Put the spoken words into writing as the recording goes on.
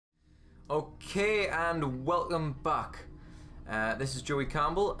Okay, and welcome back. This is Joey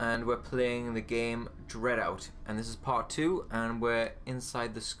Campbell, and we're playing the game DREADOUT, and this is part 2, and we're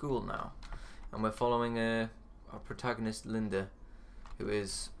inside the school now, and we're following our protagonist Linda, who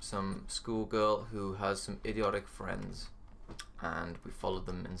is some schoolgirl who has some idiotic friends, and we followed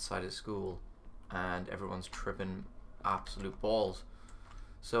them inside a school, and everyone's tripping absolute balls.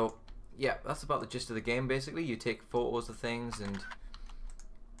 So yeah, that's about the gist of the game. Basically, you take photos of things and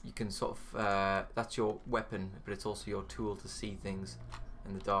you can sort of, that's your weapon, but it's also your tool to see things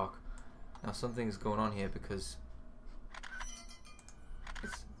in the dark. Now something's going on here because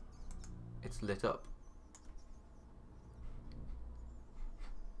it's lit up.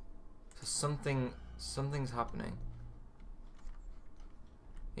 So something's happening.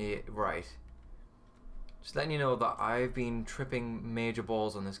 Yeah, right. Just letting you know that I've been tripping major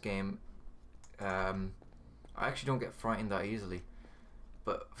balls on this game. I actually don't get frightened that easily.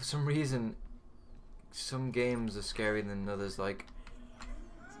 But for some reason, some games are scarier than others, like...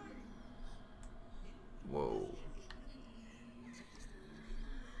 Whoa.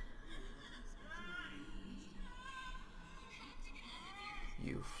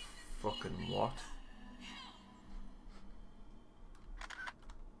 You fucking what?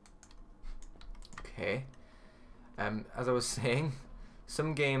 Okay. As I was saying,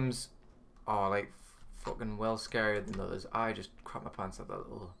 some games are like fucking well scarier than others. I just crap my pants at that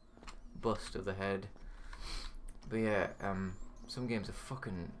little bust of the head. But yeah, some games are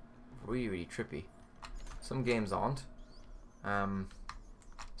fucking really trippy. Some games aren't. Some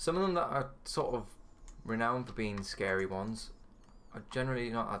of them that are sort of renowned for being scary ones are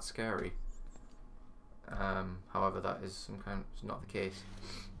generally not that scary. However, that is not the case.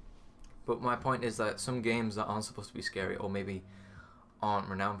 But my point is that some games that aren't supposed to be scary, or maybe aren't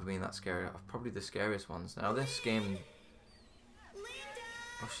renowned for being that scary, are probably the scariest ones. Now this game...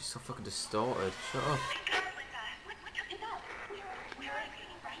 Oh, she's so fucking distorted. Shut up.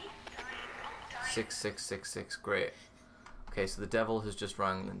 6666, great. Okay, so the devil has just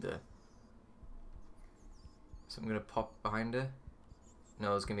rang Linda. So I'm gonna pop behind her.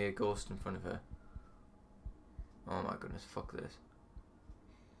 No, there's gonna be a ghost in front of her. Oh my goodness, fuck this.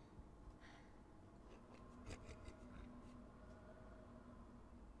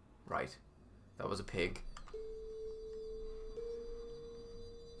 Right, that was a pig.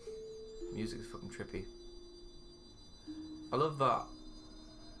 Music is fucking trippy. I love that,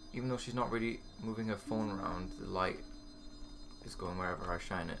 even though she's not really moving her phone around, the light is going wherever I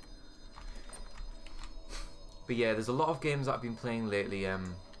shine it. But yeah, there's a lot of games that I've been playing lately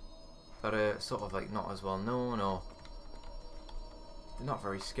that are sort of like not as well known, or they're not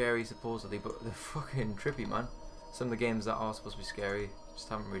very scary supposedly, but they're fucking trippy, man. Some of the games that are supposed to be scary just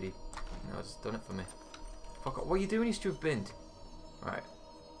haven't really, you know, just done it for me. Fuck off. What are you doing, you stupid bint? Right.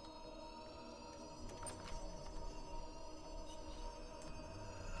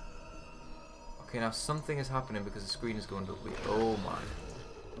 Okay, now something is happening because the screen is going to... Oh my.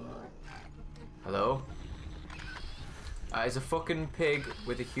 Hello? That is a fucking pig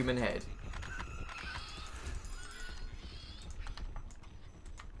with a human head.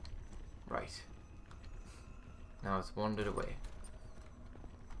 Right. Now it's wandered away.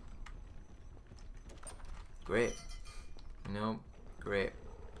 Great. No, great.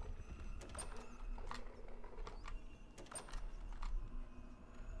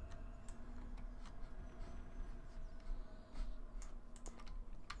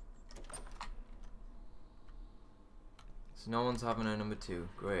 So no one's having a number 2.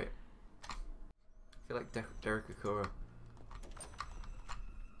 Great. I feel like Derek Akura.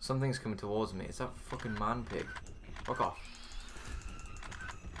 Something's coming towards me. It's that fucking man pig. Fuck off.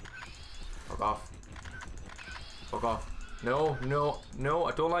 Fuck off. Fuck off. No, no, no,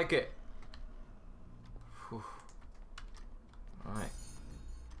 I don't like it. Alright.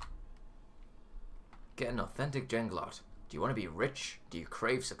 Get an authentic Jenglot. Do you want to be rich? Do you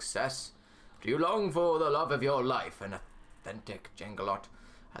crave success? Do you long for the love of your life? An authentic Jenglot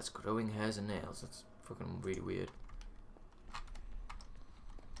has growing hairs and nails. That's fucking really weird.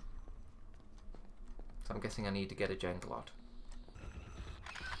 So I'm guessing I need to get a Jenglot.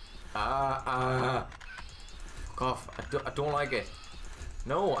 Fuck off. I don't like it.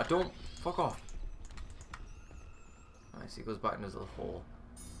 No, I don't. Fuck off. Nice, he goes back into his little hole.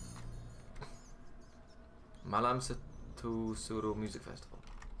 Malam Satu Suru Music Festival.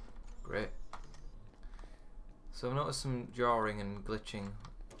 Great. So I've noticed some jarring and glitching.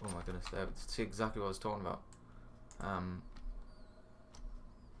 Oh my goodness, that's exactly what I was talking about. I'm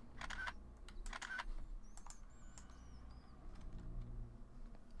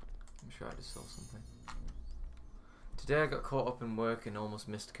sure I just saw something. Today I got caught up in work and almost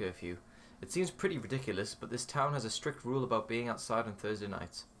missed curfew. It seems pretty ridiculous, but this town has a strict rule about being outside on Thursday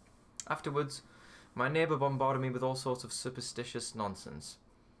nights. Afterwards, my neighbour bombarded me with all sorts of superstitious nonsense.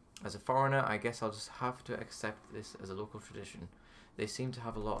 As a foreigner, I guess I'll just have to accept this as a local tradition. They seem to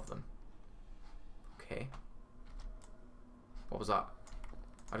have a lot of them. Okay. What was that?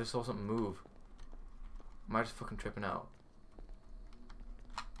 I just saw something move. Am I just fucking tripping out?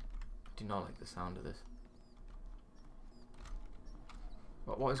 I do not like the sound of this.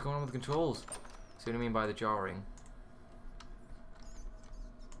 What is going on with the controls? See what I mean by the jarring?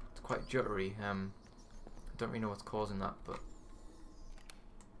 It's quite jittery. I don't really know what's causing that, but...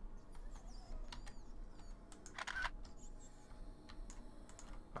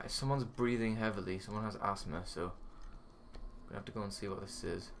 Right, someone's breathing heavily. Someone has asthma, so... I'm gonna have to go and see what this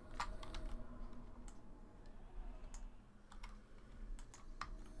is.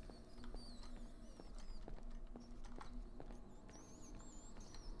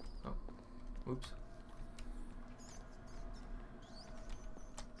 Oops.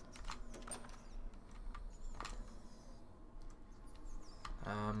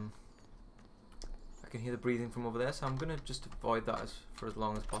 I can hear the breathing from over there, so I'm gonna just avoid that for as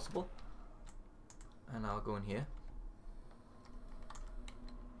long as possible. And I'll go in here.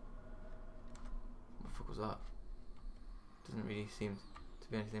 What the fuck was that? Doesn't really seem to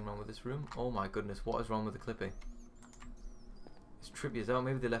be anything wrong with this room. Oh my goodness, what is wrong with the clipping? It's trippy as hell.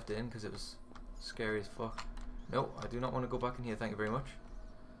 Maybe they left it in because it was scary as fuck. No, I do not want to go back in here, thank you very much.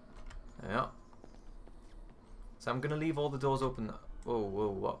 Yeah. So I'm going to leave all the doors open. Whoa, whoa,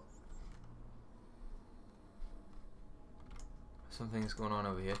 what? Something's going on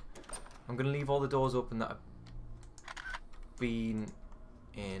over here. I'm going to leave all the doors open that I've been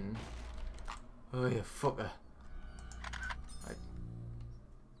in. Oh, you fucker. Right.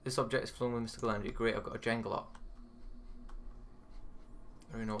 This object is flown with mystical energy. Great, I've got a Jengalot.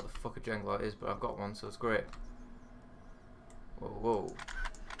 I don't even know what the fuck a Jengalot is, but I've got one, so it's great. Whoa, whoa.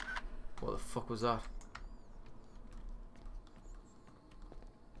 What the fuck was that?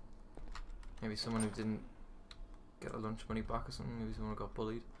 Maybe someone who didn't get a lunch money back or something? Maybe someone who got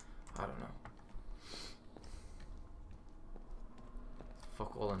bullied? I don't know.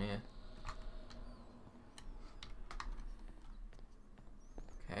 Fuck all in here.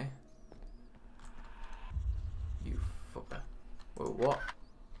 Okay. You fucker. Whoa, what?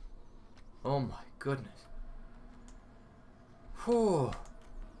 Oh my goodness. Whew.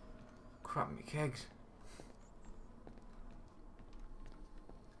 Crap me kegs.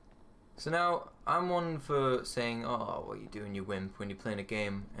 So now, I'm one for saying, oh, what you doing, you wimp, when you're playing a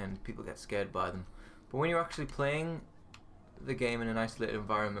game and people get scared by them. But when you're actually playing the game in an isolated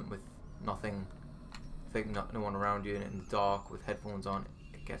environment with nothing, no one around you, and in the dark with headphones on,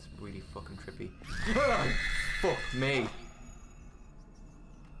 it gets really fucking trippy. Fuck me.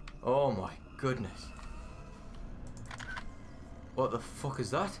 Oh my goodness. What the fuck is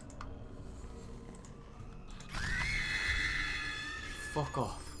that? Fuck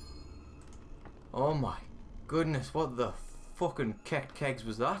off. Oh my goodness, what the fucking kegs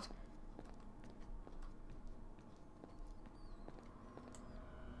was that?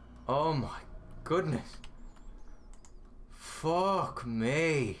 Oh my goodness. Fuck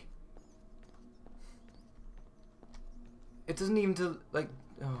me. It doesn't even like,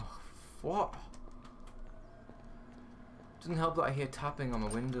 oh, what? Doesn't help that I hear tapping on my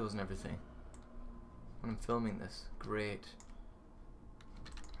windows and everything when I'm filming this. Great.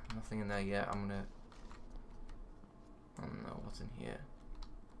 Nothing in there yet. I'm gonna... I don't know what's in here.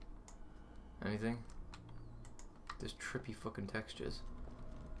 Anything? There's trippy fucking textures.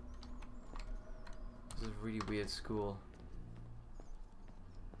 This is a really weird school.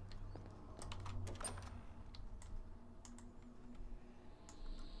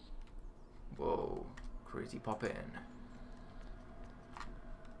 Whoa. Crazy pop in.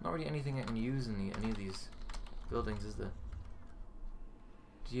 Not really anything I can use in any of these buildings, is there?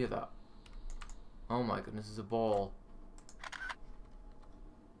 Did you hear that? Oh my goodness, there's a ball.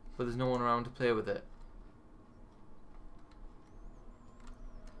 But there's no one around to play with it.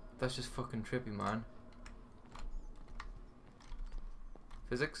 That's just fucking trippy, man.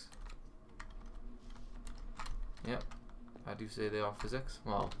 Physics? Yep. I do say they are physics.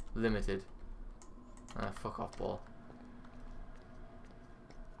 Well, limited. Fuck off, ball.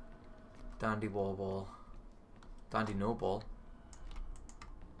 Dandy ball. Dandy no ball.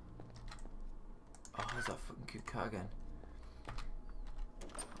 Oh, there's that fucking cute cat again.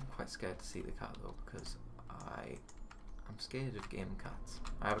 I'm quite scared to see the cat though, because I'm scared of game cats.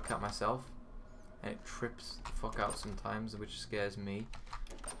 I have a cat myself, and it trips the fuck out sometimes, which scares me.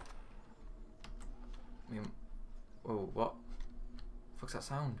 I mean, Oh, what? The fuck's that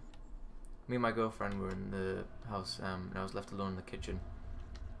sound? Me and my girlfriend were in the house, and I was left alone in the kitchen.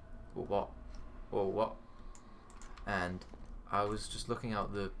 Oh, what? Oh, what? And I was just looking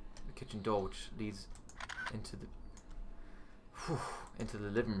out the kitchen door, which leads into the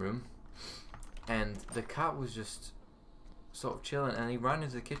living room, and the cat was just sort of chilling, and he ran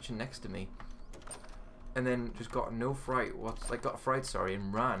into the kitchen next to me, and then just got no fright. Got a fright, sorry,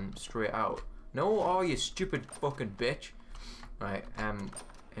 and ran straight out. No, oh, you stupid fucking bitch! Right, and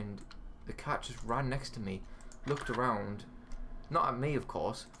the cat just ran next to me, looked around, not at me, of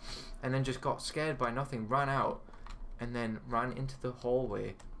course, and then just got scared by nothing, ran out, and then ran into the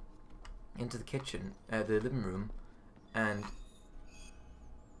hallway, into the kitchen, the living room, and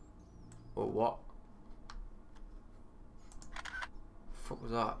oh, what? The fuck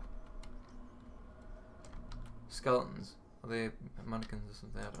was that? Skeletons? Are they mannequins or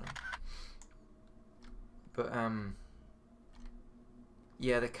something? I don't know. But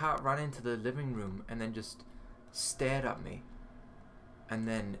yeah, the cat ran into the living room and then just stared at me, and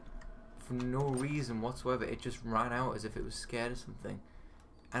then for no reason whatsoever it just ran out as if it was scared of something,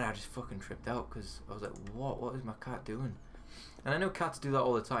 and I just fucking tripped out because I was like, what is my cat doing? And I know cats do that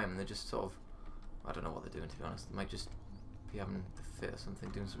all the time, and they're just sort of, I don't know what they're doing, to be honest. They might just be having the fit or something,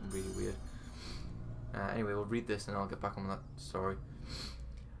 doing something really weird. Anyway, we'll read this and I'll get back on that story.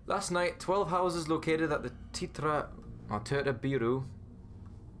 Last night, 12 houses located at the Titra Biru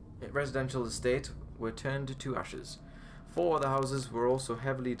residential estate were turned to ashes. 4 other houses were also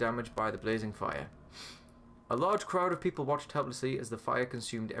heavily damaged by the blazing fire. A large crowd of people watched helplessly as the fire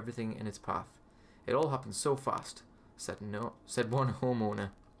consumed everything in its path. It all happened so fast, said one homeowner.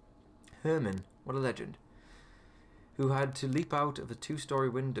 Herman, what a legend, who had to leap out of a 2-story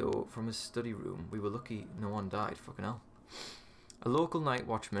window from his study room. We were lucky no one died, fucking hell. A local night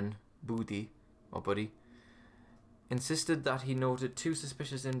watchman, Buddy, insisted that he noted 2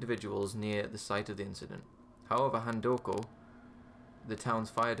 suspicious individuals near the site of the incident. However, Handoko, the town's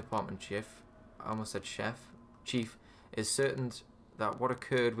fire department chief, is certain that what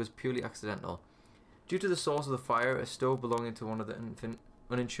occurred was purely accidental. Due to the source of the fire, a stove belonging to one of the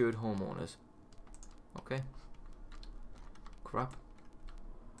uninsured homeowners. Okay. Crap.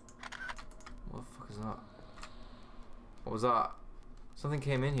 What the fuck is that? What was that? Something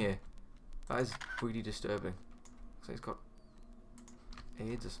came in here. That is really disturbing. Looks like it's got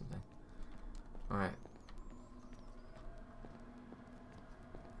AIDS or something. Alright.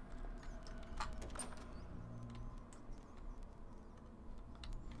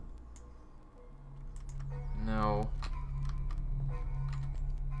 No.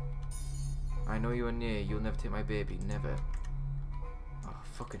 I know you are near. You'll never take my baby. Never. Oh, I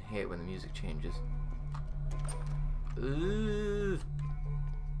fucking hate when the music changes. Ugh.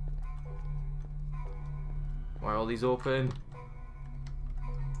 Why are all these open?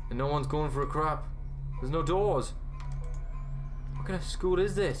 And no one's going for a crap. There's no doors. What kind of school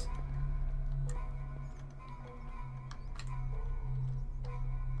is this?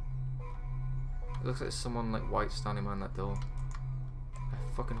 It looks like there's someone like white standing behind that door.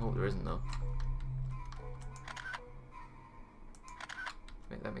 I fucking hope there isn't though.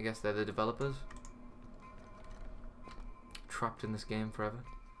 Wait, let me guess, they're the developers? Trapped in this game forever?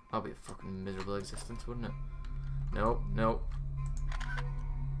 That'll be a fucking miserable existence, wouldn't it? Nope, nope.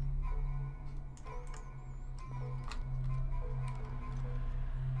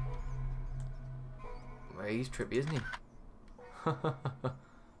 Well, he's trippy, isn't he?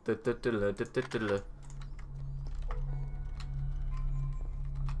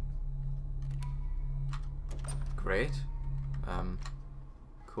 Great.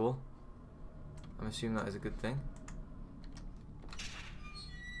 Cool. I'm assuming that is a good thing.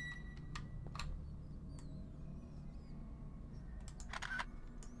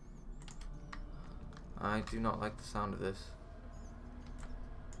 I do not like the sound of this.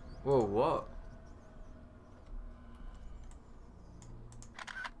 Whoa, what?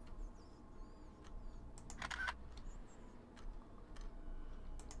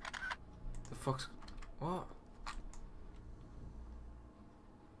 The fuck's... What?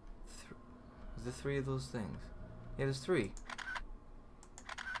 Is there 3 of those things? Yeah, there's 3.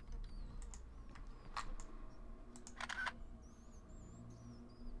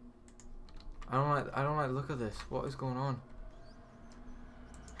 I don't like the look of this. What is going on?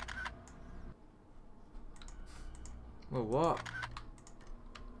 Well, what?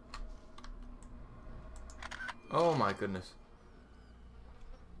 Oh my goodness.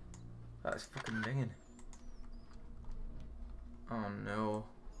 That's fucking dinging. Oh no.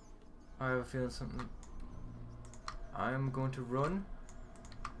 I have a feeling something... I am going to run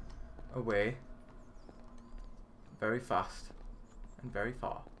away very fast and very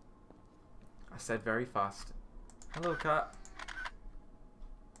far. I said very fast. Hello, cat.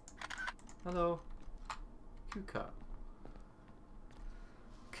 Hello. Cute cat.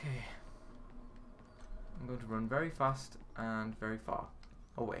 Okay. I'm going to run very fast and very far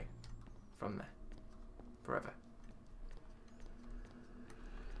away from there. Forever.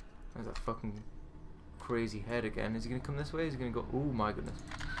 There's that fucking crazy head again. Is he gonna come this way? Is he gonna go? Oh my goodness.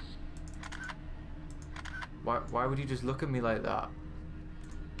 Why would you just look at me like that?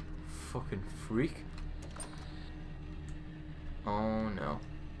 Fucking freak. Oh no.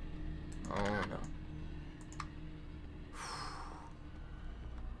 Oh no.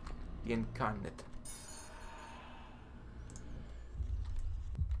 The incarnate.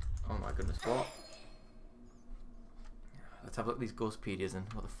 Oh my goodness, what? Let's have a look at these Ghostpedias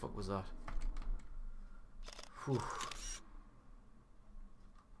and what the fuck was that? Whew.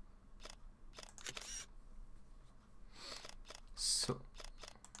 So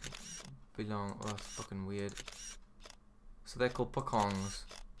belong. Oh, that's fucking weird. So they're called pukongs.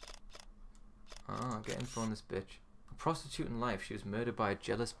 Ah, get info on this bitch. A prostitute in life, she was murdered by a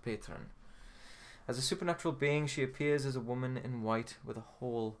jealous patron. As a supernatural being, she appears as a woman in white with a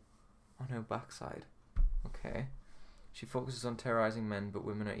hole on her backside. Okay. She focuses on terrorizing men, but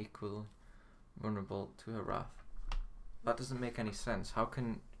women are equally vulnerable to her wrath. That doesn't make any sense. How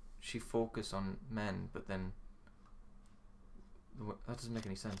can she focus on men, but then... That doesn't make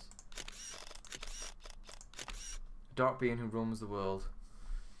any sense. A dark being who roams the world,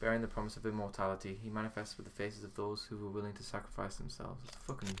 bearing the promise of immortality. He manifests with the faces of those who were willing to sacrifice themselves. It's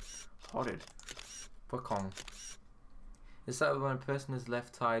fucking horrid. Pukong. It's that when a person is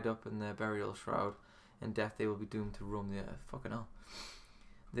left tied up in their burial shroud, in death they will be doomed to roam the earth. Fucking hell.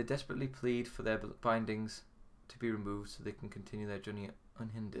 They desperately plead for their bindings to be removed so they can continue their journey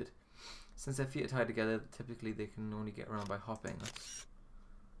unhindered. Since their feet are tied together, typically they can only get around by hopping.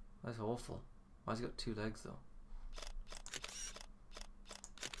 That's awful. Why's he got 2 legs though?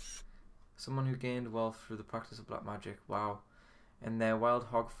 Someone who gained wealth through the practice of black magic. Wow. In their wild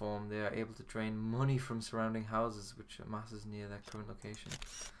hog form, they are able to drain money from surrounding houses, which amasses near their current location.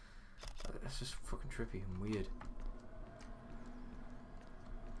 That's just fucking trippy and weird.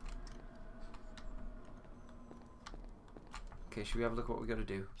 Okay, should we have a look at what we gotta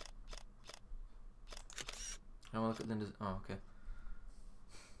do? I wanna look at Linda's. Oh, okay.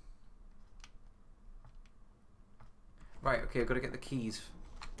 Right, okay, I've gotta get the keys.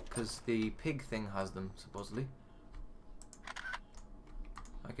 Because the pig thing has them, supposedly.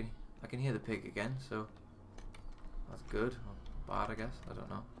 I can hear the pig again, so that's good or bad, I guess. I don't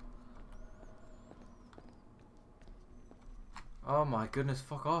know. Oh my goodness,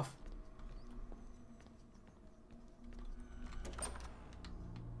 fuck off.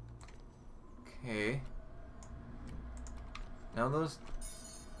 Okay. Now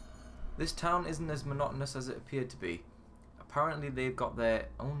this town isn't as monotonous as it appeared to be. Apparently they've got their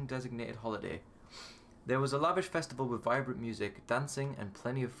own designated holiday. There was a lavish festival with vibrant music, dancing, and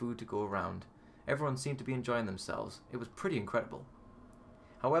plenty of food to go around. Everyone seemed to be enjoying themselves. It was pretty incredible.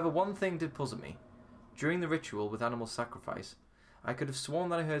 However, one thing did puzzle me. During the ritual with animal sacrifice, I could have sworn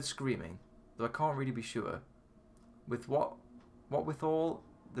that I heard screaming, though I can't really be sure. With what with all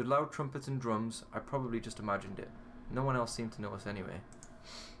the loud trumpets and drums, I probably just imagined it. No one else seemed to notice anyway.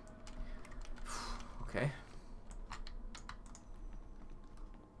 Okay.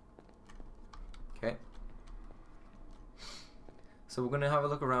 Okay. So we're going to have a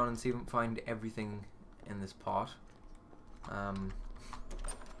look around and see if we can find everything in this part. If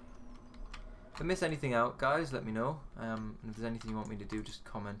I miss anything out, guys, let me know. And if there's anything you want me to do, just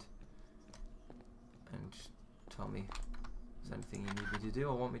comment. And just tell me if there's anything you need me to do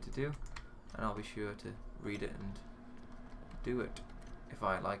or want me to do. And I'll be sure to read it and do it, if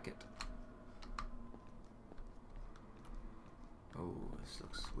I like it. Oh, this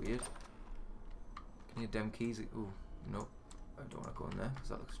looks weird. Can you dem keys? Ooh, nope. I don't want to go in there because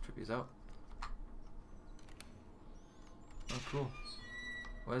that looks trippy as out. Oh, cool.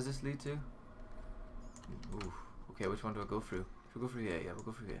 Where does this lead to? Ooh. Okay, which one do I go through? Should we go through here? Yeah, we'll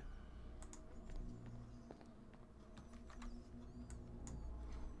go through here.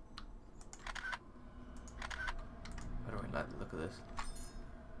 I don't really like the look of this.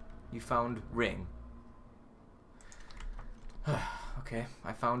 You found ring. Okay,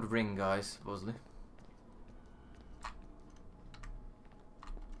 I found ring, guys, supposedly.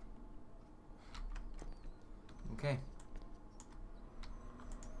 Okay.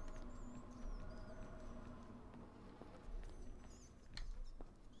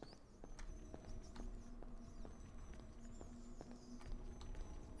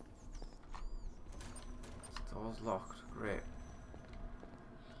 Doors locked. Great.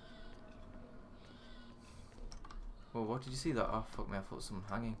 Well, what did you see that? Oh, fuck me, I thought someone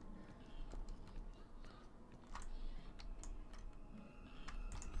hanging.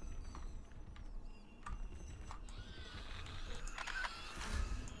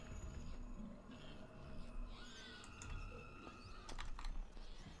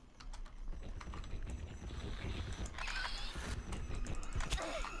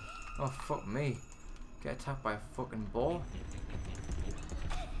 Oh, fuck me. Get attacked by a fucking ball.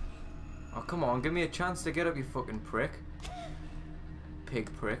 Oh, come on, give me a chance to get up, you fucking prick.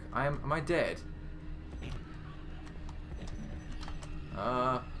 Pig prick. Am I dead?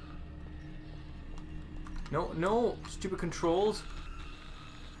 No, no! Stupid controls!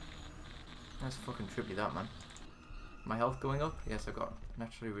 That's fucking trippy, that, man. My health going up? Yes, I got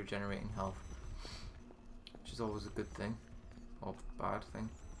naturally regenerating health. Which is always a good thing. Or bad thing.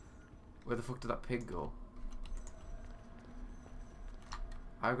 Where the fuck did that pig go?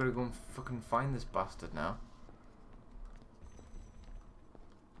 I've got to go and fucking find this bastard now.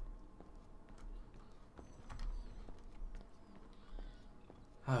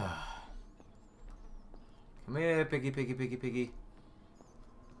 Come here, piggy, piggy, piggy, piggy.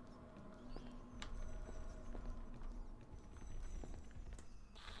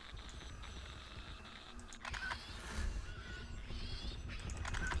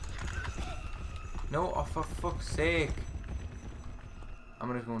 No, oh for fuck's sake. I'm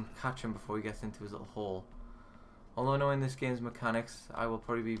gonna go and catch him before he gets into his little hole. Although knowing this game's mechanics, I will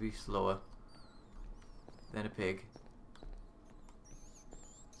probably be slower than a pig.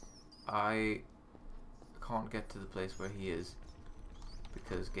 I can't get to the place where he is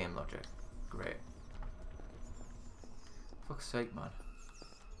because game logic. Great. Fuck's sake, man.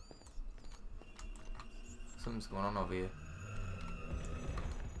 Something's going on over here.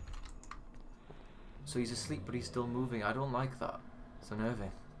 So he's asleep but he's still moving. I don't like that. It's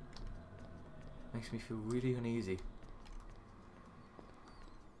unnerving. Makes me feel really uneasy.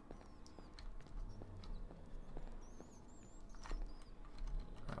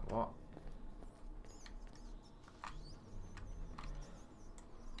 Right, what?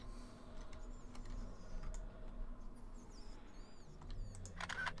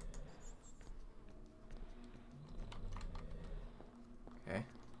 Okay.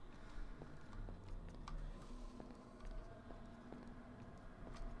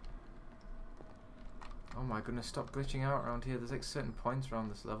 Oh my goodness, stop glitching out around here. There's like certain points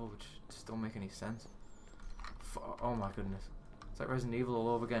around this level which just don't make any sense. Oh my goodness. It's like Resident Evil all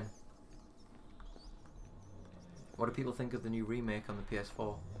over again. What do people think of the new remake on the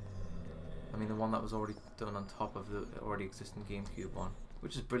PS4? I mean the one that was already done on top of the already existing GameCube one.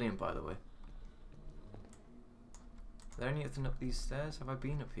 Which is brilliant, by the way. Is there anything up these stairs? Have I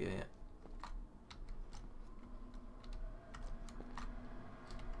been up here yet?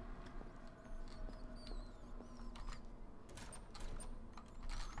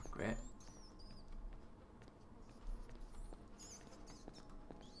 Great.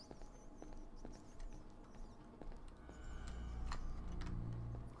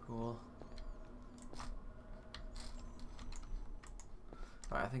 Cool.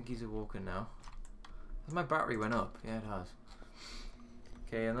 Right, I think he's awoken now. Has my battery went up? Yeah, it has.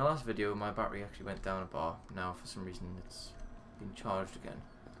 Okay, in the last video my battery actually went down a bar. Now for some reason it's been charged again.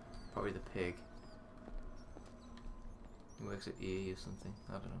 Probably the pig. He works at EE or something.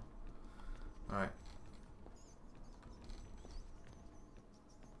 I don't know. Alright.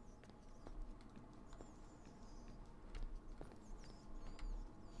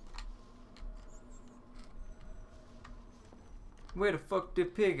 Where the fuck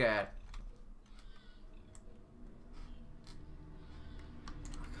did pig at?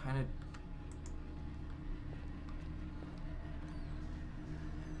 Kinda.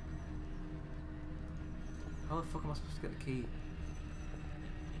 How the fuck am I supposed to get the key?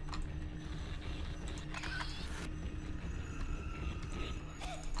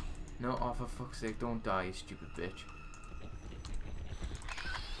 No, oh for fuck's sake, don't die, you stupid bitch.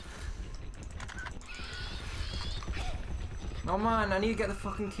 No man, I need to get the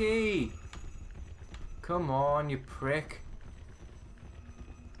fucking key! Come on, you prick.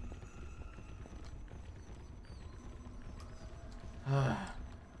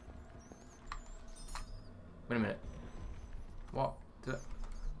 Wait a minute. What?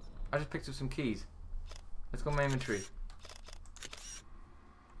 I just picked up some keys. Let's go in my inventory.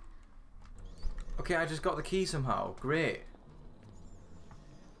 Okay, I just got the key somehow. Great.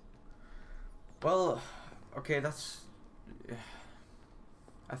 Well, okay, that's...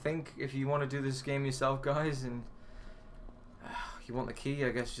 I think if you want to do this game yourself, guys, and you want the key, I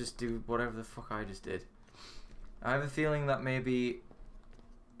guess just do whatever the fuck I just did. I have a feeling that maybe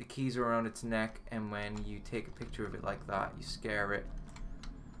the keys are around its neck, and when you take a picture of it like that, you scare it,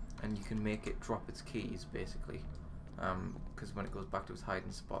 and you can make it drop its keys, basically. Because when it goes back to its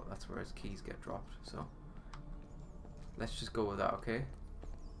hiding spot, that's where its keys get dropped. So let's just go with that, okay?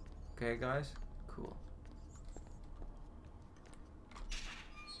 Okay, guys? Cool.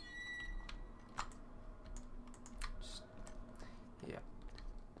 Yeah.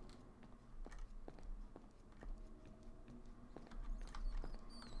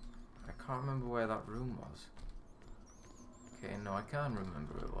 I can't remember where that room was. Okay, no, I can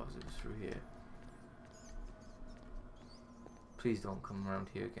remember where it was. It was through here. Please don't come around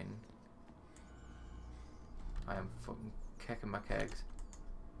here again. I am fucking kicking my kegs.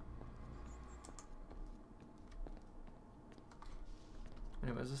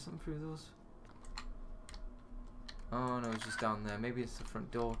 Anyway, is there something through those? Oh no, it's just down there. Maybe it's the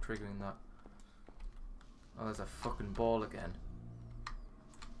front door triggering that. Oh, there's a fucking ball again.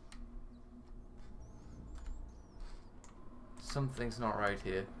 Something's not right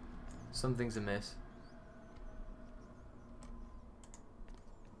here. Something's amiss.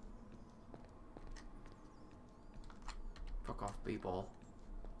 Fuck off, B-ball.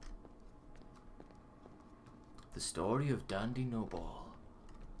 The story of Dandy Snowball.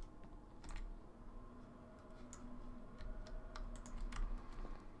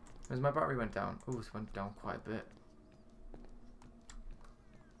 As my battery went down. Oh, it went down quite a bit.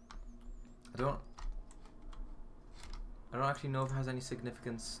 I don't actually know if it has any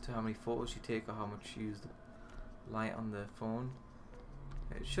significance to how many photos you take or how much you use the light on the phone.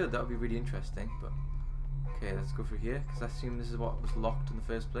 It should, that would be really interesting, but okay, let's go through here, because I assume this is what was locked in the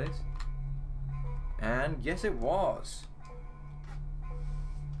first place. And yes, it was.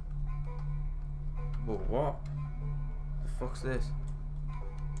 Whoa, what? The fuck's this?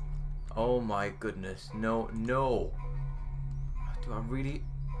 Oh my goodness, no, no. Do I really?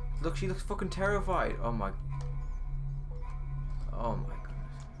 Look, she looks fucking terrified. Oh my goodness.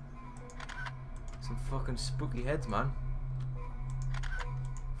 Some fucking spooky heads, man.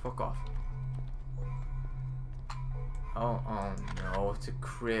 Fuck off. Oh no, it's a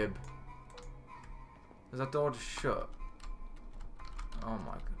crib. Is that door just shut? Oh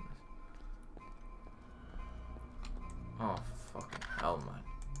my goodness. Oh fucking hell, man.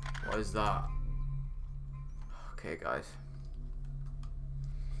 What is that? Okay, guys.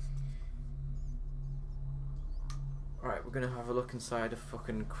 Alright, we're gonna have a look inside a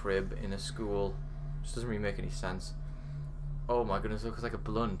fucking crib in a school. Just doesn't really make any sense. Oh my goodness, it looks like a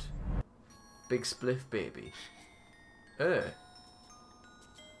blunt. Big spliff baby.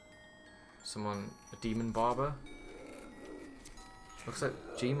 Someone, a demon barber? Looks like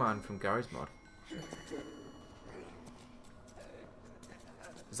G-Man from Garry's Mod.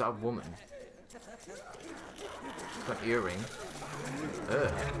 Is that a woman? She's got an earring.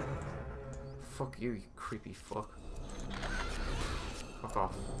 Fuck you, you creepy fuck. Fuck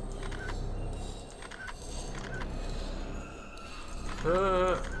off.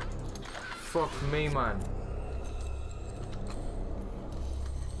 Fuck me, man.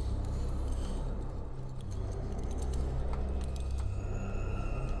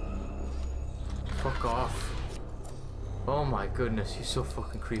 Fuck off. Oh my goodness, you're so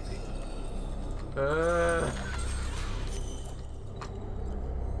fucking creepy.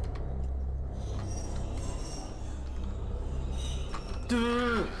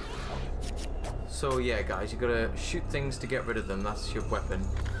 So yeah, guys, you gotta shoot things to get rid of them. That's your weapon.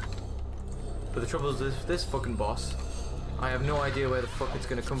 But the trouble is, this fucking boss, I have no idea where the fuck it's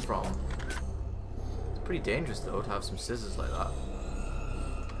gonna come from. It's pretty dangerous though to have some scissors like that.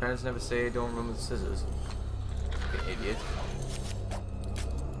 Parents never say don't run with scissors. You idiot.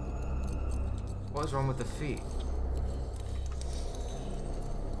 What is wrong with the feet?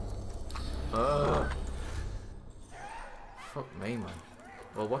 Fuck me, man.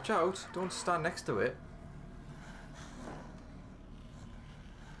 Well, watch out. Don't stand next to it.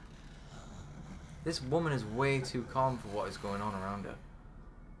 This woman is way too calm for what is going on around her.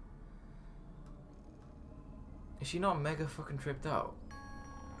 Is she not mega fucking tripped out?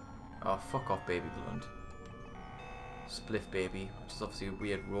 Oh, fuck off, baby blunt. Spliff baby, which is obviously a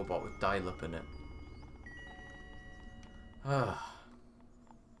weird robot with dial-up in it. Ah.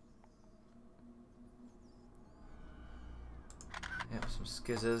 Yeah, some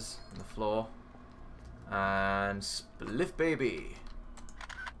skizzers on the floor. And spliff baby.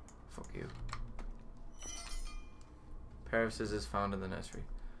 Fuck you. Pair of scissors found in the nursery.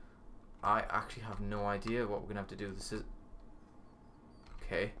 I actually have no idea what we're gonna have to do with the scissors.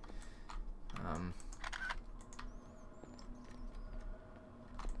 Okay.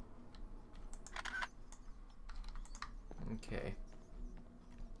 Okay.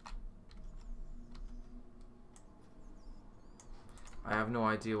 I have no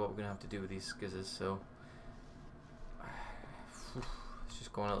idea what we're gonna have to do with these skizzers, so let's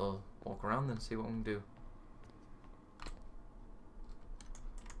just go on a little walk around and see what we can do.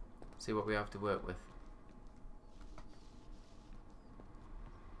 See what we have to work with.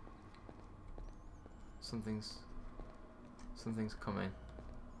 Something's coming.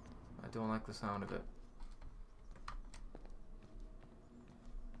 I don't like the sound of it.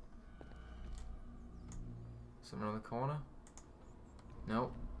 Something around the corner?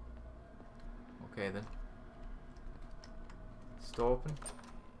 No. Okay then. Is this door open?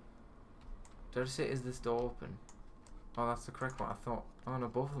 Did I just say, is this door open? Oh, that's the correct one. I thought, oh no,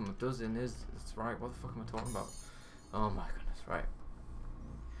 both of them, it does and is. It's right. What the fuck am I talking about? Oh my goodness, right.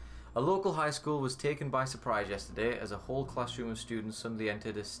 A local high school was taken by surprise yesterday as a whole classroom of students suddenly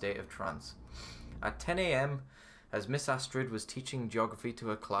entered a state of trance. At 10 AM, as Miss Astrid was teaching geography to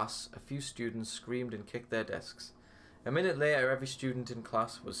her class, a few students screamed and kicked their desks. A minute later, every student in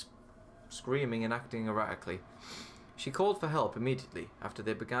class was screaming and acting erratically. She called for help immediately after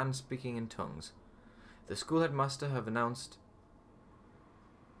they began speaking in tongues. The school headmaster have announced...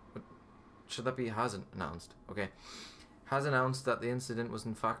 Should that be hasn't announced? Okay. Has announced that the incident was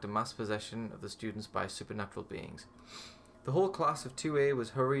in fact a mass possession of the students by supernatural beings. The whole class of 2A was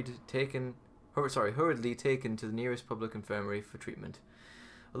hurriedly taken to the nearest public infirmary for treatment.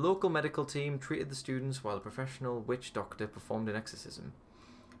 A local medical team treated the students while a professional witch doctor performed an exorcism.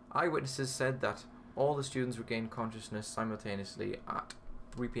 Eyewitnesses said that all the students regained consciousness simultaneously at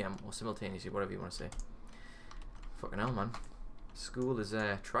 3 PM, or simultaneously, whatever you want to say. Fucking hell, man. School is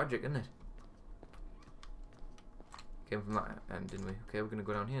tragic, isn't it? Came from that end, didn't we? Okay, we're going to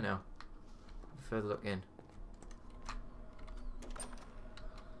go down here now. Further look in.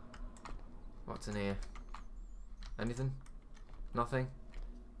 What's in here? Anything? Nothing?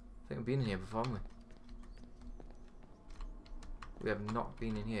 I think we've been in here before, haven't we? We have not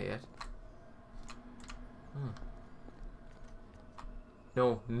been in here yet.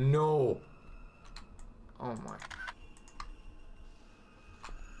 No, no! Oh my.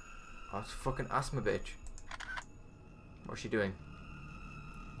 Oh, it's fucking asthma, bitch. What's she doing?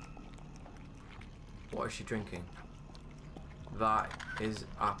 What is she drinking? That is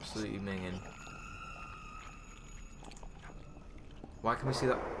absolutely minging. Why can we see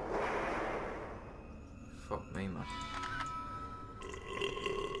that? Fuck me, man.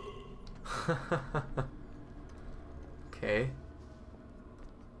 Okay.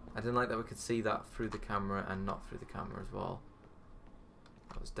 I didn't like that we could see that through the camera and not through the camera as well.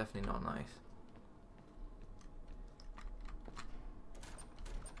 That was definitely not nice.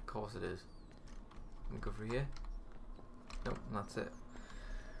 Of course it is. Can we go through here? Nope, that's it.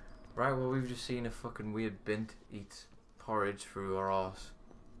 Right, well we've just seen a fucking weird bint eat porridge through her arse.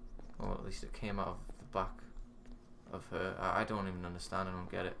 Or at least it came out of the back of her. I don't even understand, I don't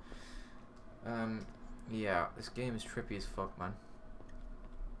get it. Yeah, this game is trippy as fuck, man.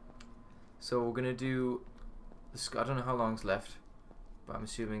 So we're gonna do this. I don't know how long's left, but I'm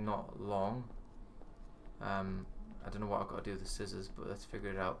assuming not long. I don't know what I've got to do with the scissors, but let's figure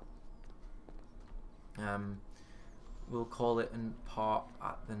it out. We'll call it in part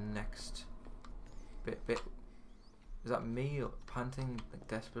at the next bit. Is that me panting like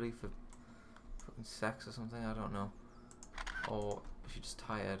desperately for fucking sex or something? I don't know. Or is she just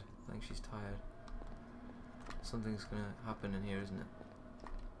tired? I think she's tired. Something's gonna happen in here, isn't it?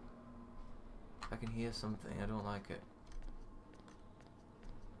 I can hear something. I don't like it.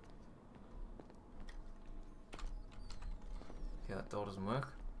 Okay, that door doesn't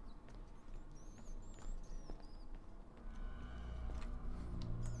work.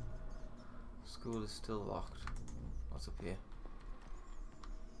 School is still locked. What's up here?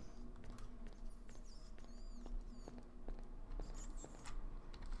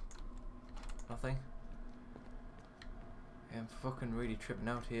 Nothing? Yeah, I'm fucking really tripping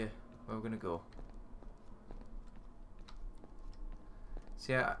out here. Where we're gonna go?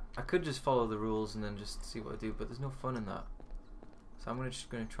 See, I could just follow the rules and then just see what I do, but there's no fun in that. So I'm just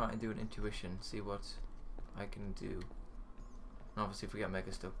gonna try and do an intuition, see what I can do. And obviously, if we get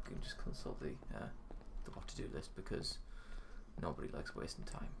mega stuck, we can just consult the what to do list, because nobody likes wasting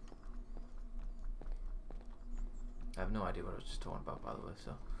time. I have no idea what I was just talking about, by the way,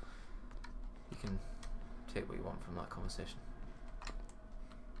 so you can take what you want from that conversation.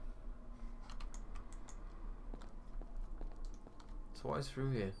 So what is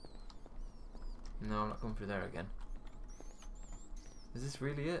through here? No, I'm not going through there again. Is this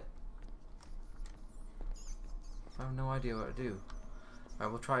really it? I have no idea what to do. Right,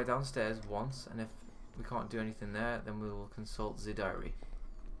 we'll try downstairs once, and if we can't do anything there, then we will consult the diary.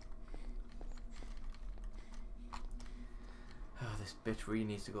 Oh, this bitch really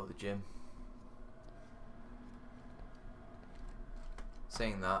needs to go to the gym.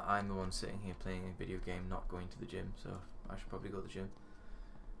 Saying that, I'm the one sitting here playing a video game, not going to the gym, so I should probably go to the gym.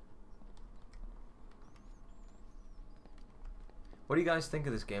 What do you guys think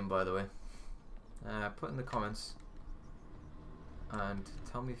of this game, by the way? Put in the comments and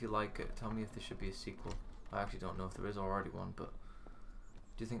tell me if you like it. Tell me if there should be a sequel. I actually don't know if there is already one, but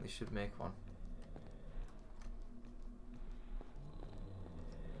do you think they should make one?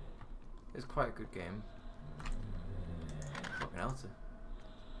 It's quite a good game. Fucking hell,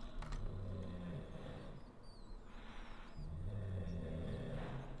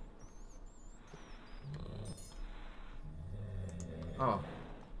 oh,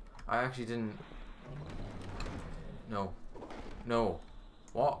 I actually didn't. No. No.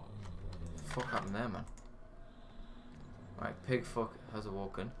 What? The fuck happened there, man? Right, pig fuck has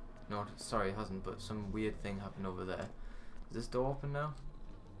awoken. No, sorry, it hasn't, but some weird thing happened over there. Is this door open now?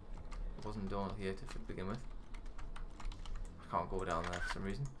 It wasn't a door here to begin with. I can't go down there for some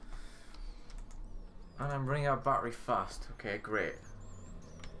reason. And I'm running out of battery fast. Okay, great.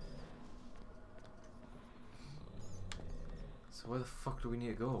 So where the fuck do we need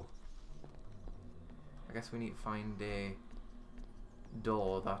to go? I guess we need to find a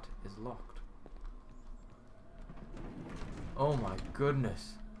door that is locked. Oh my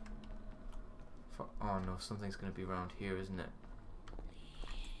goodness. Oh no, something's gonna be around here, isn't it?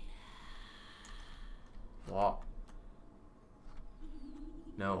 What?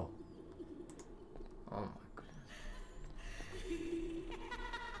 No. Oh my goodness.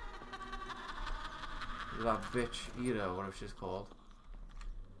 That bitch Ida, whatever she's called.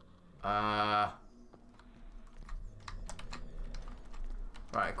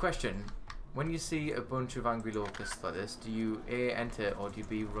 Right, question. When you see a bunch of angry locusts like this, do you A, enter, or do you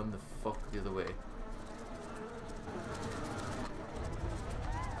B, run the fuck the other way?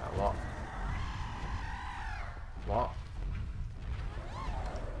 What? What?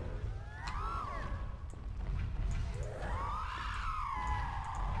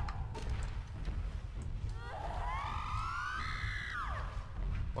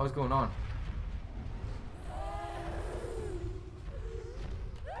 What is going on?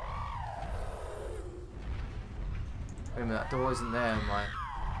 Wait a minute, that door isn't there, am I?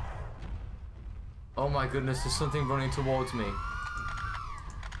 Oh my goodness, there's something running towards me.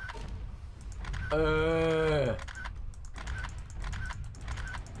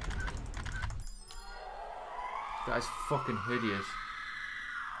 That is fucking hideous.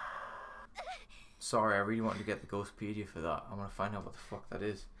 Sorry, I really wanted to get the Ghostpedia for that. I want to find out what the fuck that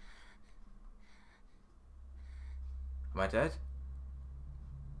is. Am I dead?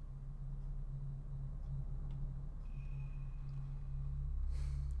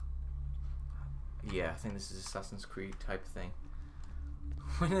 Yeah, I think this is Assassin's Creed type thing.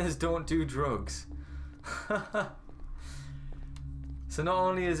 Winners don't do drugs. So not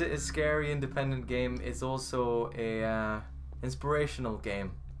only is it a scary independent game, it's also a inspirational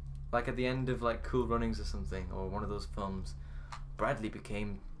game. Like at the end of like Cool Runnings or something, or one of those films, Bradley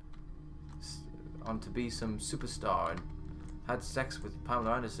became on to be some superstar and had sex with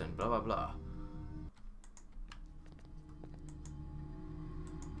Pamela Anderson, blah blah blah.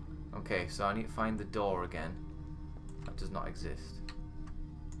 Okay, so I need to find the door again. That does not exist.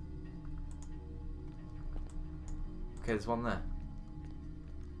 Okay, there's one there.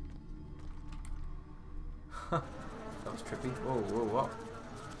 That was trippy. Whoa, whoa, what?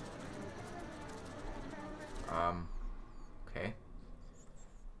 Okay.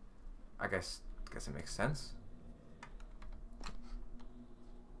 I guess it makes sense.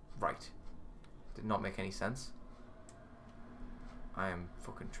 Right. Did not make any sense. I am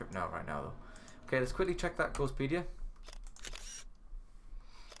fucking tripping out right now though. Okay, let's quickly check that Ghostpedia.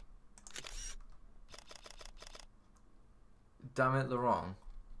 Damn it, Laurent.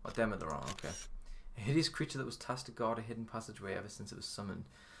 Oh, damn it, Laurent, okay. A hideous creature that was tasked to guard a hidden passageway ever since it was summoned.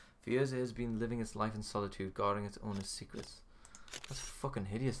 For years it has been living its life in solitude, guarding its owner's secrets. That's fucking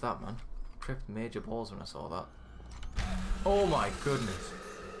hideous, that, man. Tripped major balls when I saw that. Oh my goodness.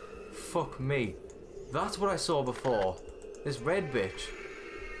 Fuck me. That's what I saw before. This red bitch.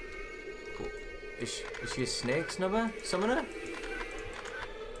 Is she a snake summoner?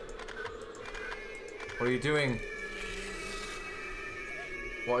 What are you doing?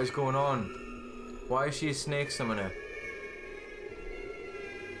 What is going on? Why is she a snake summoner?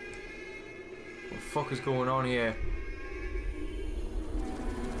 What the fuck is going on here?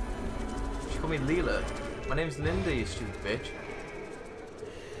 She called me Leela. My name's Linda, you stupid bitch.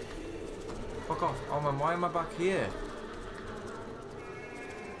 Fuck off. Oh man, why am I back here?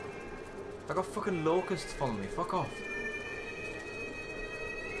 I got fucking locusts following me. Fuck off.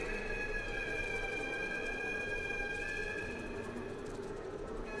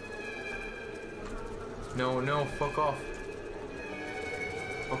 No, no, fuck off.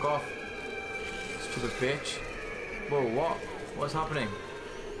 Fuck off. Stupid bitch. Whoa, what? What's happening?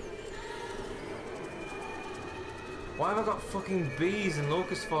 Why have I got fucking bees and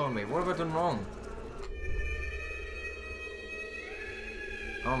locusts following me? What have I done wrong?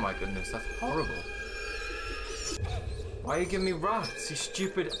 Oh my goodness, that's horrible. Why are you giving me rats, you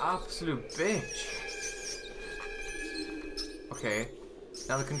stupid absolute bitch? Okay,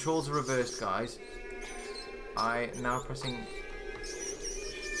 now the controls are reversed, guys. I now pressing...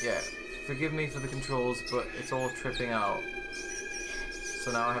 Yeah, forgive me for the controls, but it's all tripping out.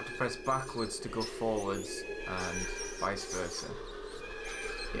 So now I have to press backwards to go forwards and vice versa.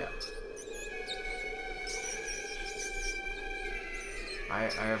 Yeah.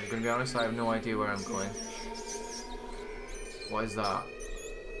 I'm gonna be honest, I have no idea where I'm going. What is that?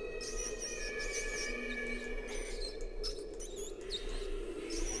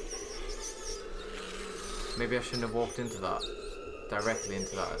 Maybe I shouldn't have walked into that. Directly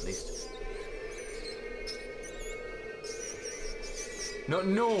into that, at least. No,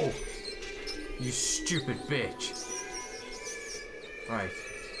 no! You stupid bitch! Right.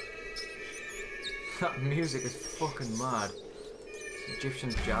 That music is fucking mad.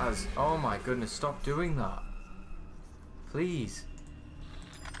 Egyptian jazz. Oh my goodness, stop doing that. Please.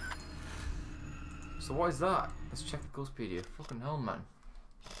 So what is that? Let's check the Ghostpedia. Fucking hell, man.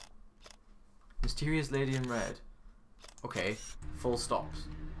 Mysterious lady in red. Okay, full stops.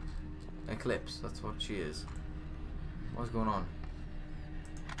 Eclipse, that's what she is. What's going on?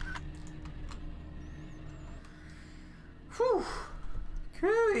 Whew.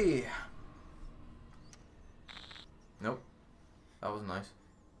 Okay. Nope. That was nice.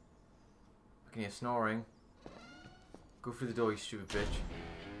 I can hear snoring. Go through the door, you stupid bitch.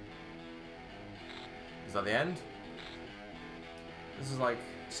 Is that the end? This is like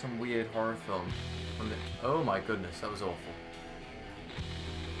some weird horror film. Oh my goodness, that was awful.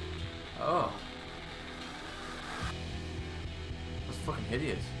 Oh. That's fucking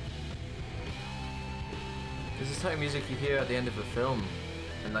hideous. This is the type of music you hear at the end of a film,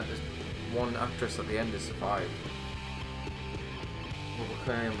 and like this one actress at the end has survived. With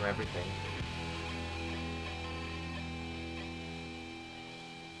aquarium and everything.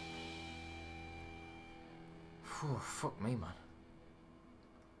 Whew, fuck me, man.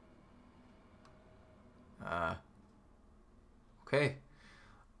 Okay.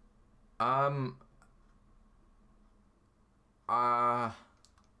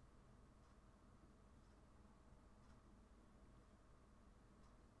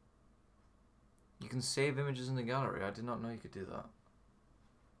 You can save images in the gallery. I did not know you could do that.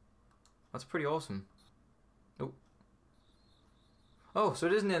 That's pretty awesome. Oh. Oh, so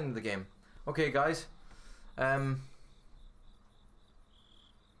it isn't the end of the game. Okay, guys.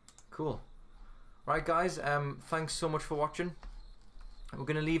 Cool. Right, guys. Thanks so much for watching. We're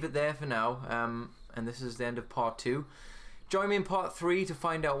gonna leave it there for now. And this is the end of part 2. Join me in part 3 to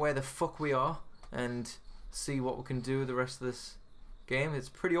find out where the fuck we are and see what we can do with the rest of this game. It's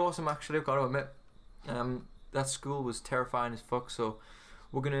pretty awesome, actually. I've got to admit. That school was terrifying as fuck. So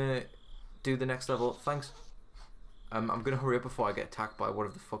we're gonna do the next level. Thanks. I'm gonna hurry up before I get attacked by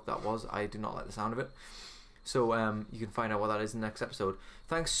whatever the fuck that was. I do not like the sound of it. So you can find out what that is in the next episode.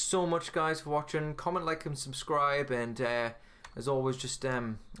 Thanks so much, guys, for watching. Comment, like, and subscribe. And as always, just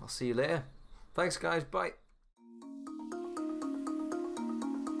I'll see you later. Thanks, guys. Bye.